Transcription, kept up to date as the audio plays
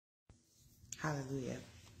Hallelujah.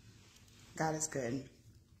 God is good.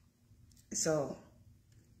 So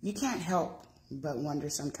you can't help but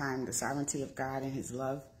wonder sometimes the sovereignty of God and his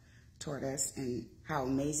love toward us, and how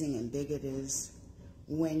amazing and big it is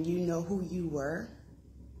when you know who you were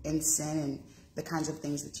in sin and the kinds of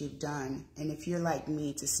things that you've done. And if you're like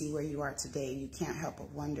me, to see where you are today, you can't help but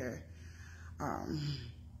wonder,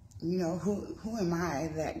 you know, who am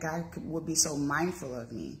I that God would be so mindful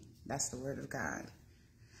of me? That's the word of God.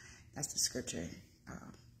 That's the scripture.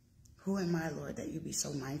 Who am I, Lord, that you be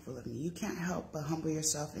so mindful of me? You can't help but humble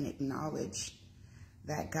yourself and acknowledge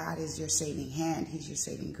that God is your saving hand. He's your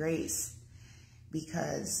saving grace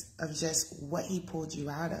because of just what he pulled you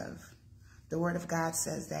out of. The word of God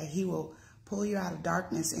says that he will pull you out of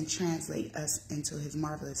darkness and translate us into his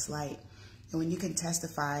marvelous light. And when you can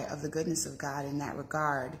testify of the goodness of God in that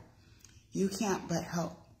regard, you can't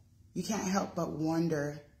help but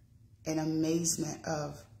wonder in amazement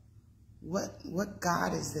of what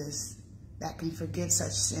God is this that can forgive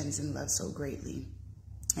such sins and love so greatly.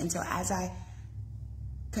 And so as I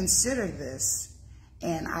consider this,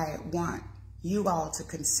 and I want you all to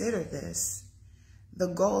consider this, the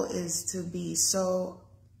goal is to be so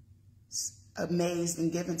amazed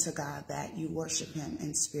and given to God that you worship him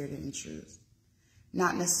in spirit and in truth.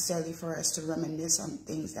 Not necessarily for us to reminisce on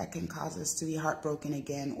things that can cause us to be heartbroken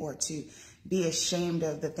again, or to be ashamed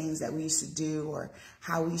of the things that we used to do, or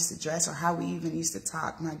how we used to dress, or how we even used to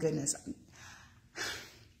talk. My goodness,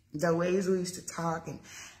 the ways we used to talk and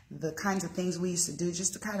the kinds of things we used to do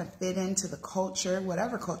just to kind of fit into the culture,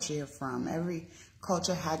 whatever culture you're from. Every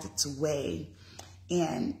culture had its way.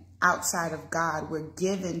 And outside of God, we're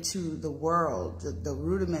given to the world, the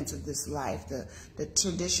rudiments of this life, the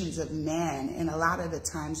traditions of man. And a lot of the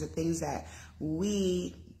times the things that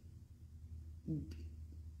we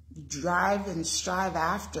drive and strive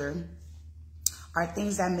after are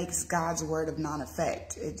things that makes God's word of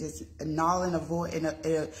non-effect. It just null and void.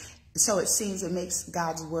 So it seems it makes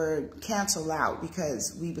God's word cancel out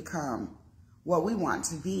because we become what we want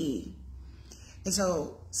to be. And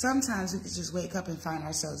so sometimes we could just wake up and find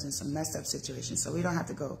ourselves in some messed up situations. So we don't have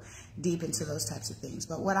to go deep into those types of things.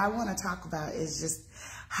 But what I want to talk about is just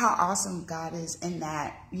how awesome God is, in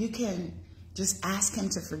that you can just ask him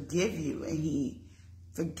to forgive you, and he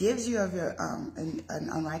forgives you of your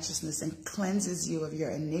unrighteousness and cleanses you of your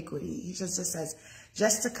iniquity. He just says,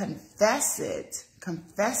 just to confess it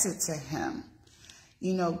to him.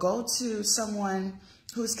 You know, go to someone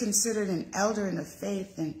who's considered an elder in the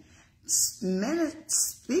faith and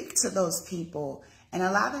speak to those people and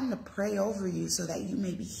allow them to pray over you so that you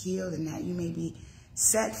may be healed and that you may be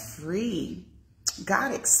set free.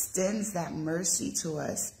 God extends that mercy to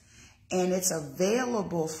us, and it's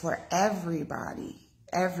available for everybody.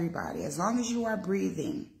 Everybody, as long as you are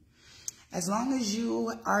breathing, as long as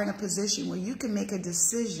you are in a position where you can make a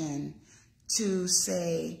decision to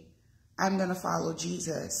say, I'm going to follow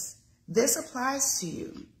Jesus, this applies to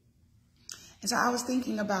you. And so I was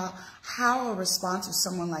thinking about how a response of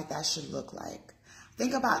someone like that should look like.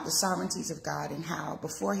 Think about the sovereignties of God and how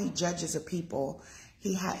before he judges a people,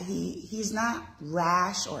 he's not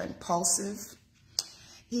rash or impulsive.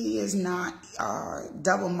 He is not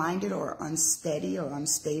double-minded or unsteady or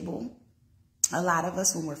unstable. A lot of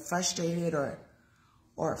us, when we're frustrated or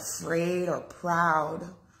afraid or proud,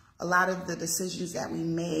 a lot of the decisions that we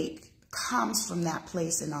make comes from that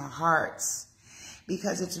place in our hearts,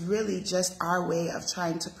 because it's really just our way of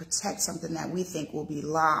trying to protect something that we think will be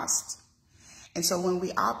lost. And so when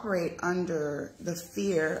we operate under the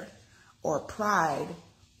fear or pride,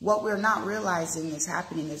 what we're not realizing is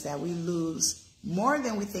happening is that we lose more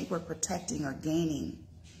than we think we're protecting or gaining.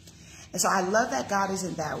 And so I love that God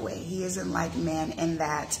isn't that way. He isn't like man in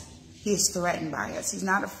that he is threatened by us. He's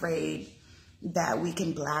not afraid that we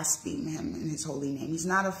can blaspheme him in his holy name. He's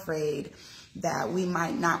not afraid that we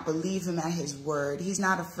might not believe him at his word. He's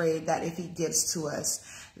not afraid that if he gives to us,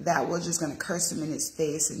 that we're just going to curse him in his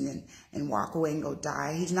face and walk away and go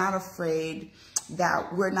die. He's not afraid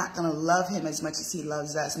that we're not going to love him as much as he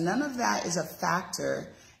loves us. None of that is a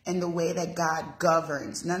factor in the way that God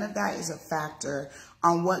governs. None of that is a factor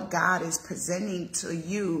on what God is presenting to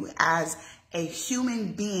you as a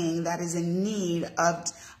human being that is in need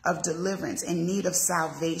of deliverance, in need of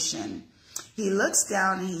salvation. He looks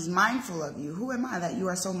down and he's mindful of you. Who am I that you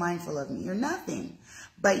are so mindful of me? You're nothing.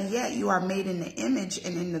 But yet you are made in the image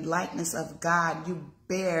and in the likeness of God. You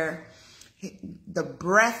bear the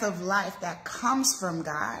breath of life that comes from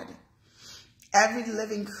God. Every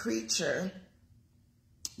living creature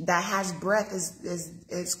that has breath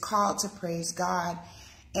is called to praise God.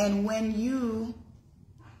 And when you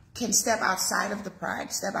can step outside of the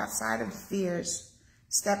pride, step outside of the fears,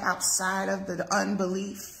 step outside of the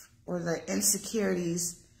unbelief or the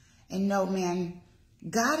insecurities and know, man,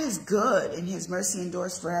 God is good and his mercy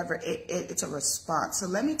endures forever. It's a response. So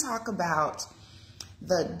let me talk about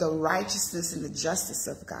the righteousness and the justice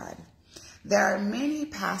of God. There are many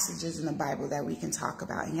passages in the Bible that we can talk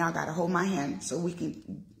about, and y'all got to hold my hand so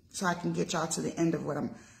I can get y'all to the end of what I'm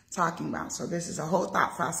talking about. So this is a whole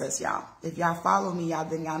thought process, y'all. If y'all follow me,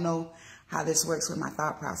 then y'all know how this works with my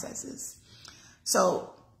thought processes.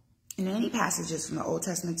 So in any passages from the Old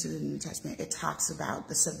Testament to the New Testament, it talks about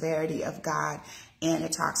the severity of God, and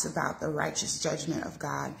it talks about the righteous judgment of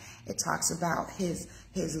God. It talks about his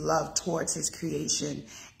love towards his creation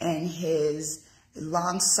and his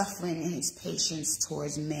long suffering and his patience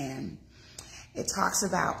towards man. It talks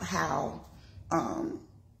about how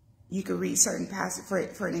you could read certain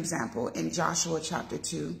passages. For an example, in Joshua chapter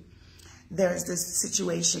 2, there's this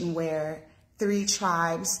situation where 3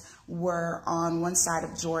 tribes were on one side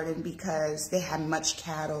of Jordan because they had much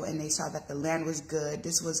cattle and they saw that the land was good.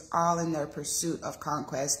 This was all in their pursuit of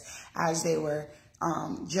conquest as they were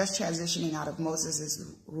just transitioning out of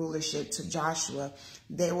Moses' rulership to Joshua.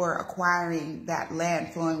 They were acquiring that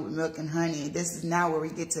land flowing with milk and honey. This is now where we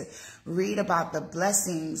get to read about the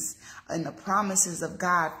blessings and the promises of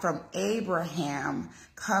God from Abraham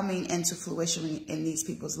coming into fruition in these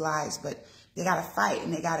people's lives. But they got to fight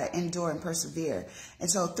and they got to endure and persevere.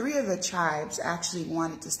 And so 3 of the tribes actually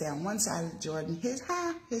wanted to stay on one side of the Jordan.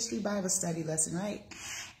 History Bible study lesson, right?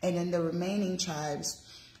 And then the remaining tribes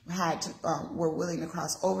were willing to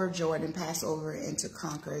cross over Jordan, pass over, and to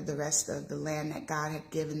conquer the rest of the land that God had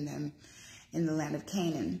given them in the land of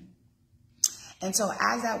Canaan. And so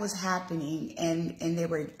as that was happening and they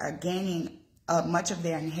were gaining much of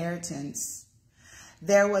their inheritance,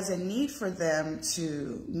 there was a need for them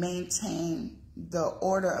to maintain the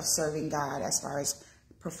order of serving God as far as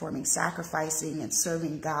performing sacrificing and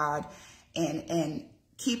serving God and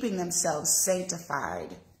keeping themselves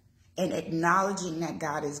sanctified and acknowledging that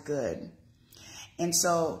God is good. And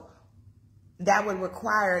so that would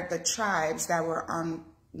require the tribes that were on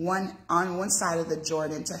one side of the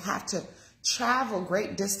Jordan to have to travel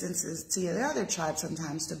great distances to the other tribes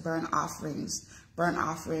sometimes to burn offerings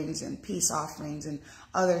and peace offerings and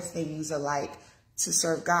other things alike to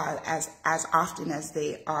serve God as often as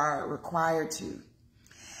they are required to.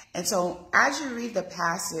 And so as you read the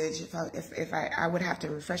passage, if I would have to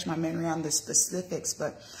refresh my memory on the specifics,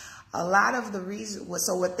 but a lot of the reason was,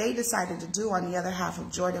 so what they decided to do on the other half of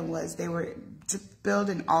Jordan was they were to build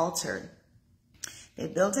an altar. They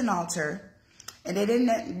built an altar, and they didn't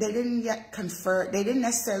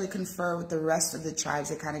necessarily confer with the rest of the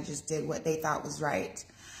tribes. They kind of just did what they thought was right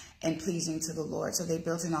and pleasing to the Lord. So they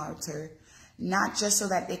built an altar, not just so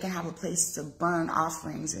that they can have a place to burn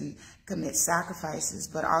offerings and commit sacrifices,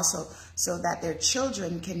 but also so that their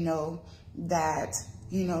children can know that,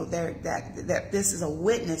 you know, that this is a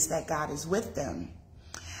witness that God is with them.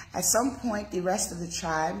 At some point, the rest of the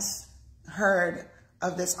tribes heard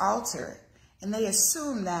of this altar, and they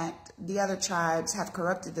assumed that the other tribes have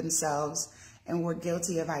corrupted themselves and were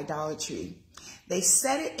guilty of idolatry. They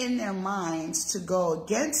set it in their minds to go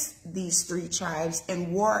against these 3 tribes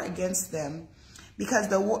and war against them, because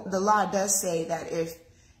the law does say that if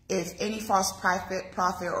any false prophet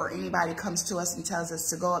or anybody comes to us and tells us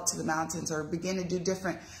to go up to the mountains or begin to do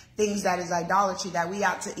different things that is idolatry, that we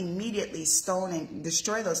ought to immediately stone and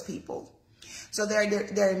destroy those people. So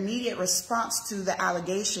their immediate response to the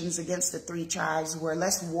allegations against the 3 tribes were,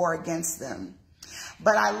 let's war against them.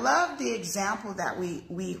 But I love the example that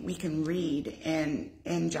we can read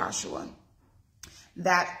in Joshua,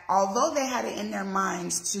 that although they had it in their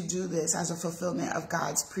minds to do this as a fulfillment of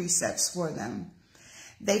God's precepts for them,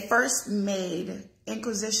 they first made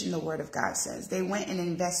inquisition, the word of God says. They went and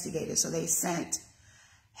investigated. So they sent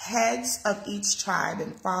heads of each tribe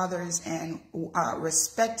and fathers and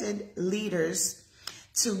respected leaders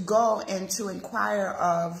to go and to inquire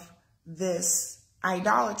of this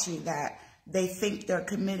idolatry that they think they're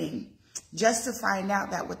committing, just to find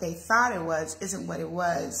out that what they thought it was isn't what it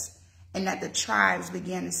was, and that the tribes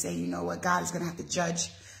began to say, you know what, God is going to have to judge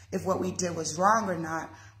if what we did was wrong or not.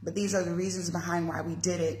 But these are the reasons behind why we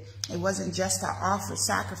did it. It wasn't just to offer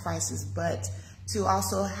sacrifices, but to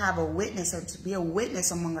also have a witness, or to be a witness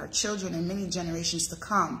among our children and many generations to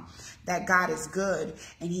come, that God is good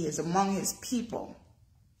and he is among his people.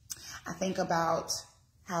 I think about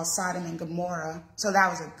how Sodom and Gomorrah, so that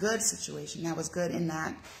was a good situation. That was good in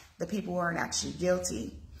that the people weren't actually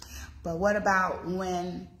guilty. But what about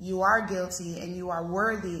when you are guilty and you are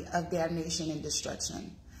worthy of damnation and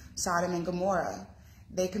destruction? Sodom and Gomorrah,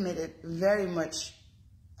 they committed very much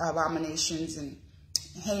abominations and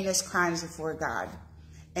heinous crimes before God.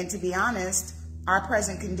 And to be honest, our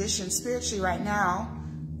present condition spiritually right now,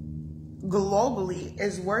 globally,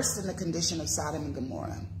 is worse than the condition of Sodom and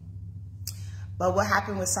Gomorrah. But what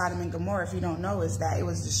happened with Sodom and Gomorrah, if you don't know, is that it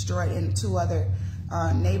was destroyed, and 2 other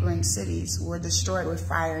neighboring cities were destroyed with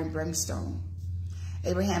fire and brimstone.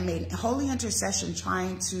 Abraham made holy intercession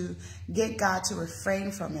trying to get God to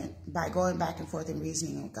refrain from it by going back and forth and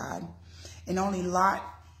reasoning with God. And only Lot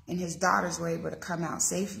and his daughters were able to come out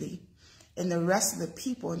safely. And the rest of the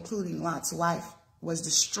people, including Lot's wife, was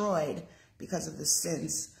destroyed because of the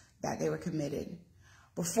sins that they were committed.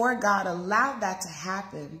 Before God allowed that to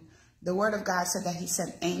happen, the word of God said that he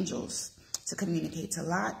sent angels to communicate to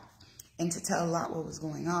Lot and to tell Lot what was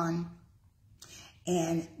going on.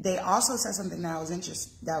 And they also said something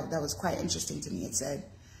that was quite interesting to me. It said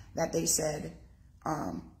that they said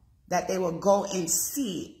that they will go and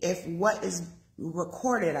see if what is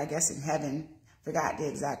recorded, I guess, in heaven, forgot the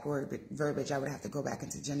exact verbiage, I would have to go back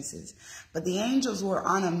into Genesis. But the angels were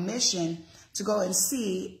on a mission to go and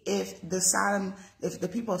see if the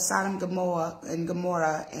people of Sodom and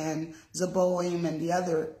Gomorrah and Zeboim and the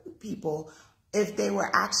other people, if they were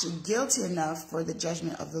actually guilty enough for the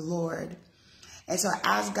judgment of the Lord. And so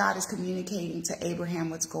as God is communicating to Abraham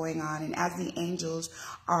what's going on, and as the angels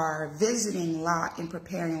are visiting Lot and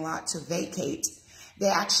preparing Lot to vacate, they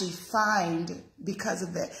actually find, because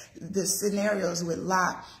of the scenarios with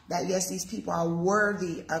Lot, that yes, these people are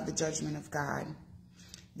worthy of the judgment of God.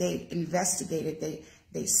 They investigated,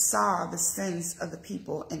 they saw the sins of the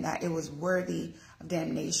people and that it was worthy of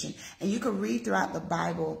damnation. And you can read throughout the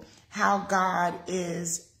Bible how God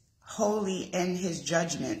is holy in his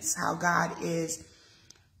judgments, how God is,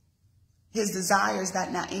 his desires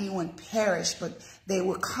that not anyone perish, but they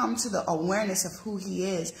would come to the awareness of who he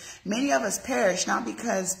is. Many of us perish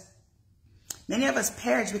because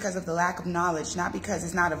of the lack of knowledge, not because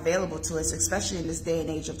it's not available to us, especially in this day and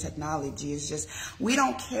age of technology. It's just, we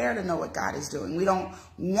don't care to know what God is doing. We don't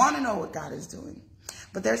want to know what God is doing.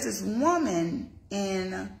 But there's this woman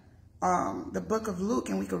in the book of Luke,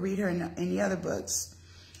 and we could read her in the other books.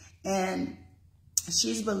 And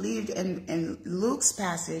she's believed in Luke's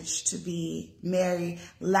passage to be Mary,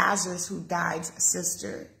 Lazarus, who died's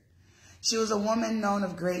sister. She was a woman known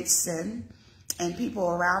of great sin, and people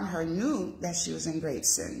around her knew that she was in great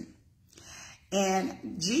sin.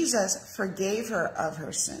 And Jesus forgave her of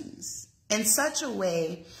her sins in such a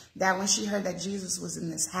way that when she heard that Jesus was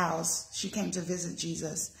in this house, she came to visit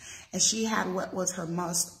Jesus. And she had what was her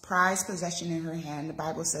most prized possession in her hand. The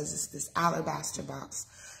Bible says it's this alabaster box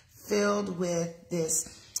filled with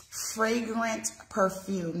this fragrant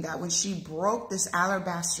perfume, that when she broke this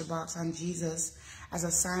alabaster box on Jesus as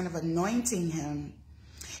a sign of anointing him,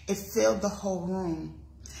 it filled the whole room.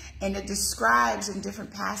 And it describes in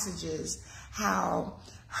different passages how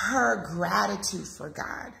her gratitude for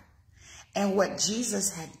God and what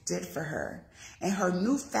Jesus had did for her, and her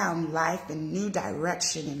newfound life and new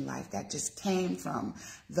direction in life that just came from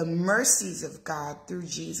the mercies of God through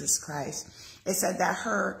Jesus Christ. It said that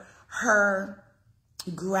her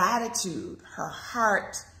gratitude, her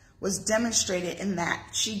heart, was demonstrated in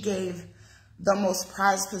that she gave the most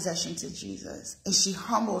prized possession to Jesus, and she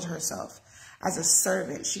humbled herself as a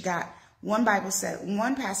servant. She got, one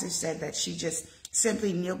passage said that she just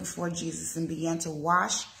simply kneeled before Jesus and began to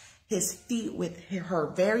wash his feet with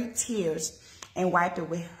her very tears and wiped it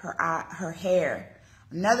with her hair.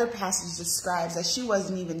 Another passage describes that she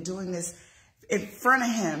wasn't even doing this in front of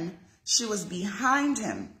him. She was behind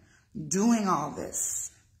him doing all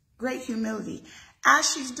this. Great humility. As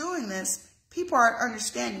she's doing this, people aren't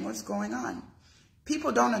understanding what's going on.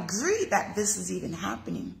 People don't agree that this is even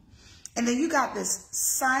happening. And then you got this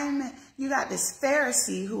Simon, you got this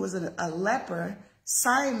Pharisee who was a leper,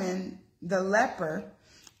 Simon the leper,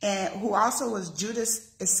 and who also was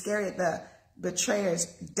Judas Iscariot, the betrayer's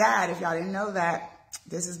dad. If y'all didn't know that,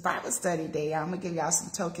 this is Bible study day. I'm going to give y'all some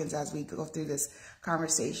tokens as we go through this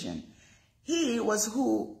conversation. He was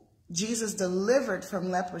who Jesus delivered from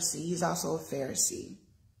leprosy. He's also a Pharisee.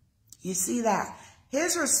 You see that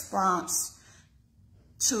his response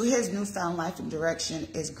to his newfound life and direction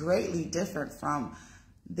is greatly different from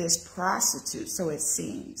this prostitute, so it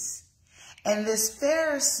seems. And this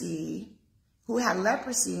Pharisee who had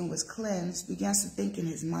leprosy and was cleansed begins to think in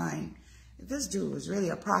his mind, if this dude was really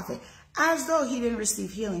a prophet, as though he didn't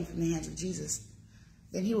receive healing from the hands of Jesus,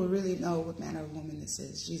 then he would really know what manner of woman this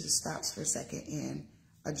is. Jesus stops for a second and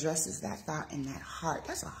addresses that thought in that heart.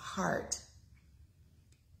 That's a heart.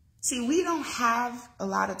 See, we don't have a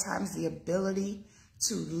lot of times the ability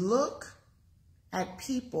to look at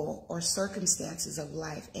people or circumstances of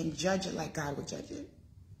life and judge it like God would judge it.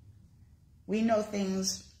 We know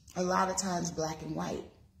things a lot of times black and white.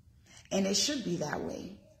 And it should be that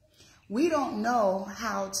way. We don't know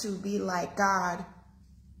how to be like God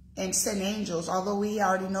and send angels, although he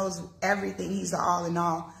already knows everything. He's the all in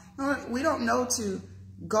all. We don't know to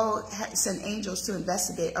go send angels to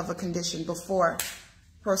investigate of a condition before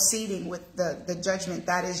proceeding with the judgment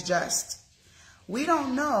that is just. We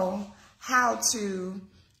don't know how to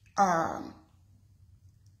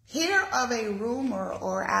hear of a rumor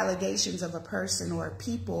or allegations of a person or a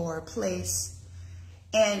people or a place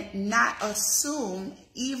and not assume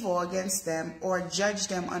evil against them or judge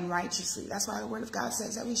them unrighteously. That's why the word of God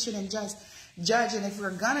says that we shouldn't judge. And if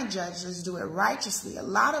we're going to judge, let's do it righteously. A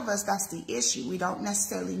lot of us, that's the issue. We don't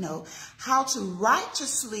necessarily know how to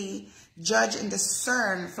righteously judge and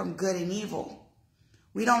discern from good and evil.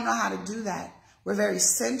 We don't know how to do that. We're very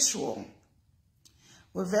sensual.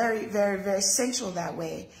 We're very, very, very sensual that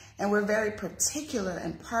way. And we're very particular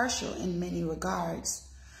and partial in many regards.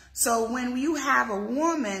 So when you have a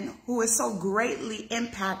woman who is so greatly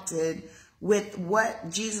impacted with what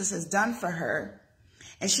Jesus has done for her,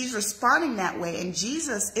 and she's responding that way, and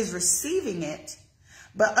Jesus is receiving it,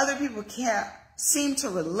 but other people can't seem to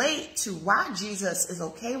relate to why Jesus is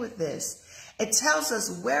okay with this, it tells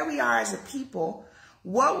us where we are as a people,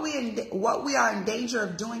 what we are in danger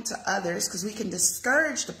of doing to others, because we can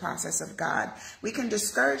discourage the process of God. We can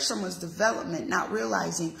discourage someone's development, not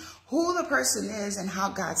realizing who the person is and how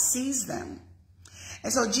God sees them.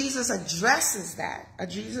 And so Jesus addresses that.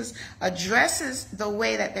 Jesus addresses the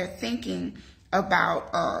way that they're thinking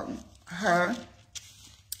about her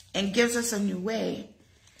and gives us a new way.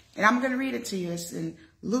 And I'm going to read it to you. It's in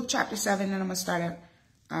Luke chapter 7, and I'm going to start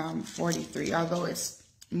at 43, although it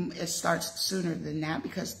starts sooner than that,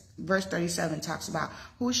 because verse 37 talks about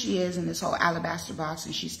who she is in this whole alabaster box,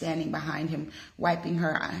 and she's standing behind him, wiping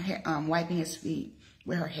his feet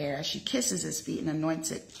with her hair as she kisses his feet and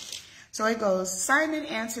anoints it. So it goes, Simon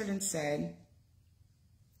answered and said,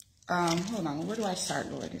 hold on, where do I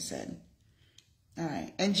start, Lord? It said, all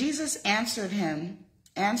right. And Jesus answering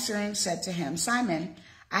said to him, Simon,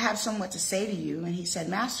 I have somewhat to say to you. And he said,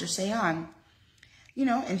 Master, say on.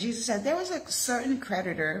 And Jesus said, there was a certain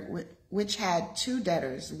creditor which had two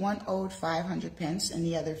debtors. One owed 500 pence and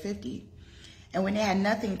the other 50. And when they had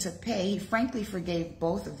nothing to pay, he frankly forgave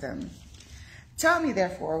both of them. Tell me,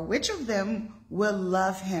 therefore, which of them will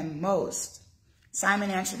love him most? Simon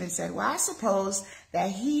answered and said, well, I suppose that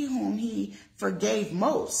he whom he forgave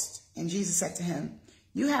most. And Jesus said to him,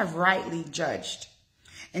 you have rightly judged.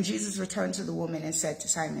 And Jesus returned to the woman and said to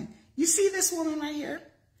Simon, you see this woman right here?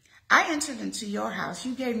 I entered into your house.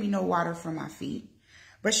 You gave me no water for my feet,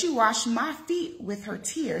 but she washed my feet with her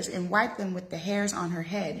tears and wiped them with the hairs on her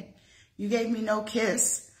head. You gave me no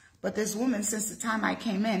kiss, but this woman, since the time I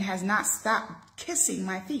came in, has not stopped kissing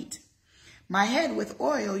my feet. My head with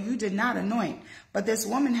oil you did not anoint, but this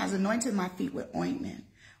woman has anointed my feet with ointment.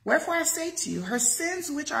 Wherefore I say to you, her sins,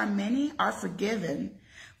 which are many, are forgiven,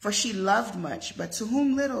 for she loved much, but to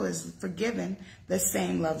whom little is forgiven, the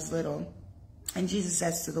same loves little. And Jesus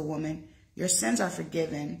says to the woman, your sins are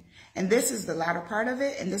forgiven. And this is the latter part of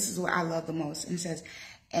it, and this is what I love the most. And it says,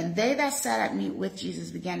 and they that sat at meat with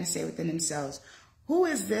Jesus began to say within themselves, who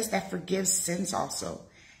is this that forgives sins also?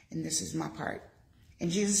 And this is my part. And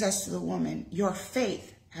Jesus says to the woman, your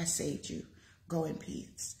faith has saved you. Go in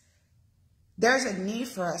peace. There's a need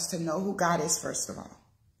for us to know who God is, first of all.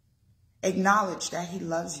 Acknowledge that he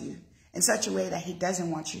loves you in such a way that he doesn't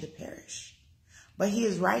want you to perish. But he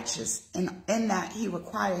is righteous, and in that he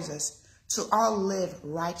requires us to all live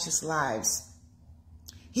righteous lives.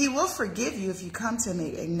 He will forgive you if you come to him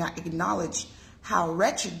and acknowledge how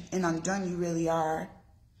wretched and undone you really are.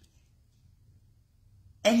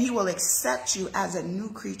 And he will accept you as a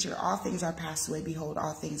new creature. All things are passed away. Behold,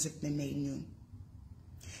 all things have been made new.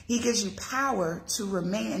 He gives you power to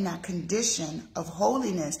remain in that condition of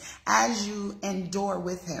holiness as you endure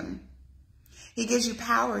with him. He gives you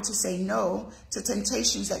power to say no to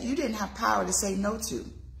temptations that you didn't have power to say no to.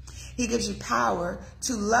 He gives you power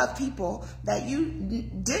to love people that you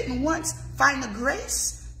didn't once find the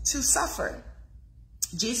grace to suffer.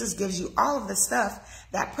 Jesus gives you all of the stuff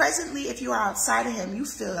that presently, if you are outside of him, you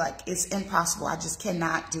feel like it's impossible. I just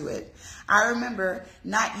cannot do it. I remember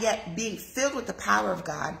not yet being filled with the power of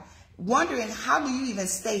God, wondering how do you even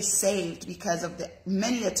stay saved because of the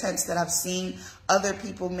many attempts that I've seen other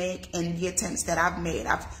people make and the attempts that I've made.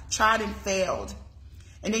 I've tried and failed.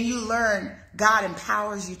 And then you learn God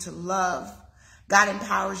empowers you to love. God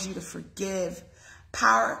empowers you to forgive.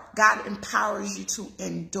 God empowers you to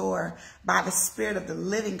endure by the Spirit of the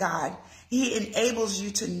living God. He enables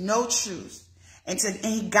you to know truth and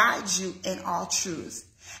he guides you in all truth.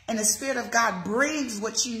 And the Spirit of God brings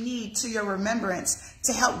what you need to your remembrance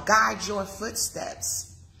to help guide your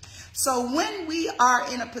footsteps. So when we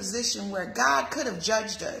are in a position where God could have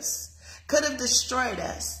judged us, could have destroyed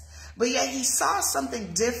us, but yet he saw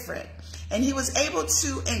something different, and he was able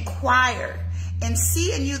to inquire and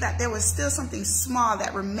see in you that there was still something small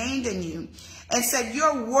that remained in you, and said,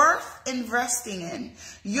 you're worth investing in,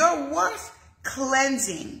 you're worth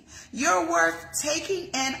cleansing, you're worth taking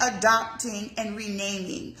and adopting and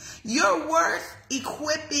renaming, you're worth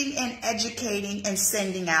equipping and educating and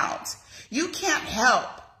sending out. You can't help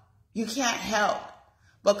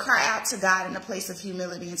but cry out to God in a place of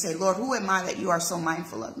humility and say, Lord, who am I that you are so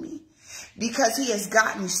mindful of me? Because he has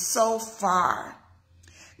gotten so far.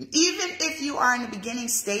 Even if you are in the beginning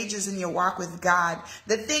stages in your walk with God,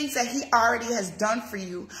 the things that he already has done for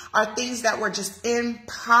you are things that were just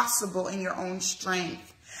impossible in your own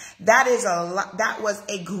strength. That was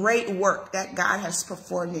a great work that God has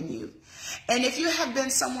performed in you. And if you have been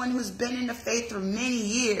someone who's been in the faith for many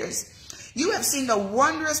years, you have seen the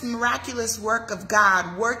wondrous, miraculous work of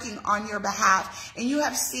God working on your behalf. And you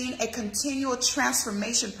have seen a continual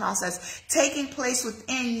transformation process taking place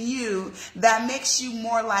within you that makes you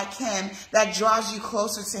more like him, that draws you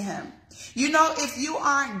closer to him. You know, if you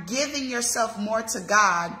aren't giving yourself more to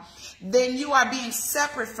God, then you are being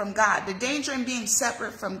separate from God. The danger in being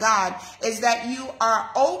separate from God is that you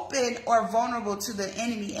are open or vulnerable to the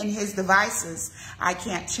enemy and his devices. I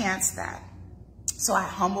can't chance that. So I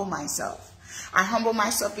humble myself. I humble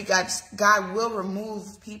myself because God will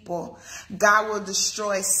remove people. God will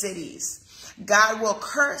destroy cities. God will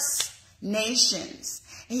curse nations.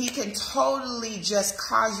 And he can totally just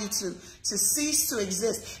cause you to cease to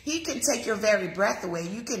exist. He can take your very breath away.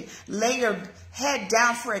 You can lay your head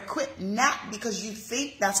down for a quick nap because you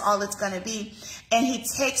think that's all it's going to be. And he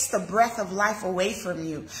takes the breath of life away from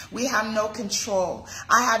you. We have no control.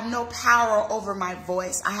 I have no power over my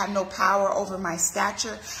voice. I have no power over my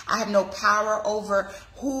stature. I have no power over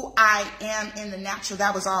who I am in the natural.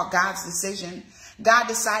 That was all God's decision. God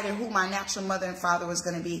decided who my natural mother and father was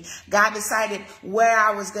going to be. God decided where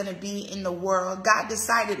I was going to be in the world. God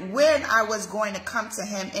decided when I was going to come to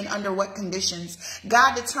him and under what conditions.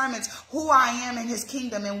 God determines who I am in his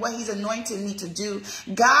kingdom and what he's anointed me to do.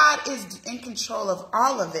 God is in control of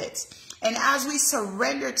all of it. And as we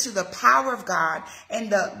surrender to the power of God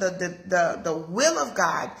and the will of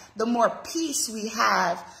God, the more peace we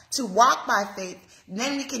have to walk by faith.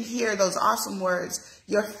 Then we can hear those awesome words.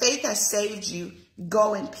 Your faith has saved you.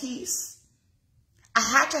 Go in peace. I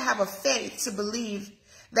have to have a faith to believe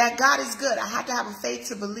that God is good. I have to have a faith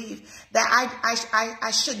to believe that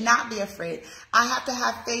I should not be afraid. I have to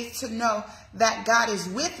have faith to know that God is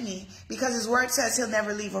with me because his word says he'll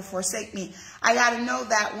never leave or forsake me. I got to know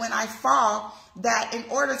that when I fall, that in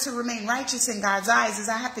order to remain righteous in God's eyes is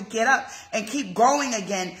I have to get up and keep going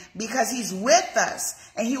again because he's with us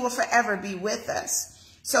and he will forever be with us.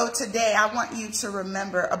 So today I want you to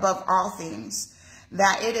remember above all things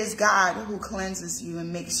that it is God who cleanses you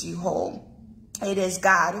and makes you whole. It is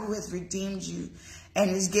God who has redeemed you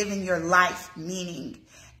and is giving your life meaning.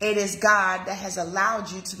 It is God that has allowed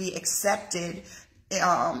you to be accepted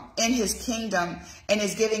in his kingdom and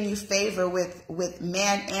is giving you favor with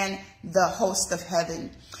man and the host of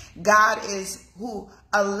heaven. God is who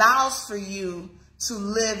allows for you to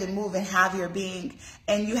live and move and have your being.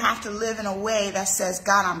 And you have to live in a way that says,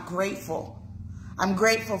 God, I'm grateful. I'm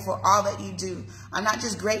grateful for all that you do. I'm not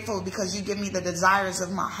just grateful because you give me the desires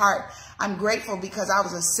of my heart. I'm grateful because I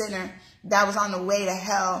was a sinner that was on the way to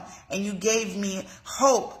hell and you gave me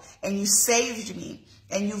hope and you saved me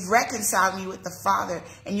and you've reconciled me with the Father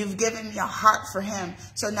and you've given me a heart for him.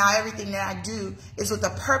 So now everything that I do is with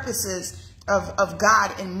the purposes of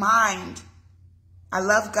God in mind. I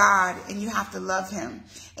love God and you have to love him.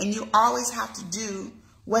 And you always have to do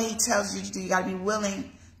what he tells you to do. You got to be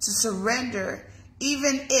willing to surrender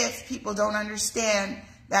even if people don't understand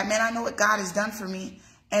that, man, I know what God has done for me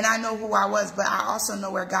and I know who I was, but I also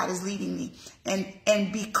know where God is leading me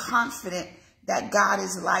and be confident that God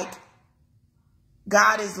is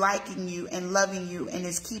liking you and loving you and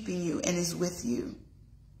is keeping you and is with you.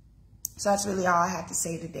 So that's really all I have to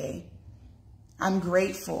say today. I'm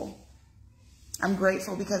grateful. I'm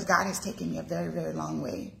grateful because God has taken me a very, very long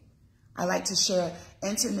way. I like to share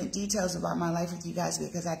intimate details about my life with you guys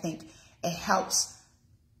because I think it helps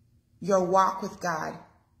your walk with God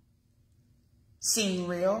seem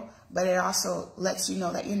real, but it also lets you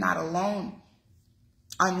know that you're not alone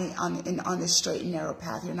on this straight and narrow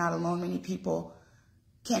path. You're not alone. Many people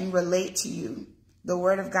can relate to you. The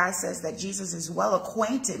word of God says that Jesus is well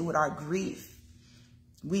acquainted with our grief.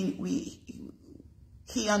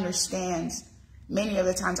 He understands many of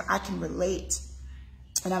the times I can relate.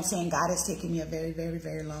 And I'm saying God has taken me a very, very,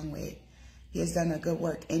 very long way. He has done a good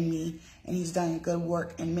work in me, and he's done a good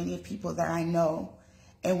work in many people that I know.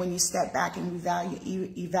 And when you step back and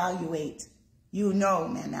evaluate, you know,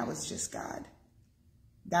 man, that was just God.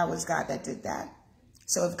 That was God that did that.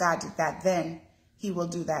 So if God did that then, he will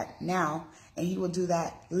do that now, and he will do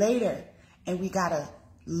that later. And we got to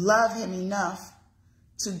love him enough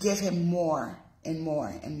to give him more and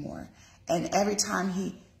more and more. And every time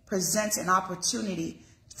he presents an opportunity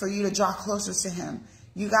for you to draw closer to him,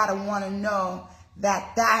 you got to want to know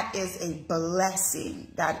that that is a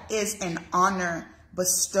blessing. That is an honor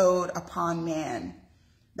bestowed upon man.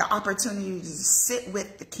 The opportunity to sit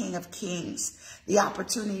with the King of Kings, the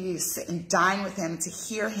opportunity to sit and dine with him, to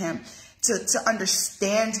hear him, to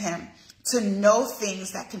understand him, to know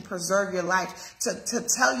things that can preserve your life, to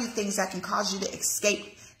tell you things that can cause you to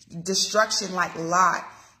escape destruction like Lot.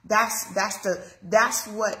 That's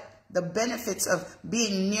what the benefits of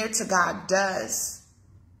being near to God does.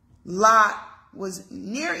 Lot was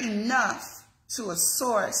near enough to a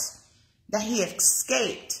source that he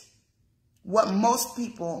escaped what most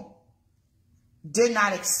people did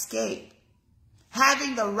not escape.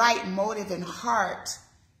 Having the right motive and heart,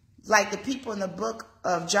 like the people in the book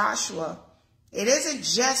of Joshua, it isn't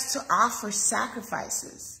just to offer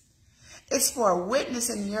sacrifices. It's for a witness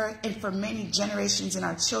in the earth and for many generations and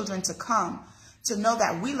our children to come to know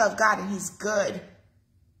that we love God and he's good.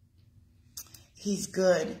 He's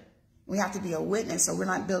good. We have to be a witness, so we're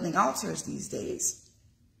not building altars these days.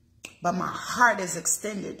 But my heart is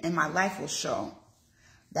extended and my life will show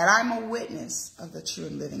that I'm a witness of the true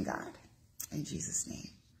and living God. In Jesus' name.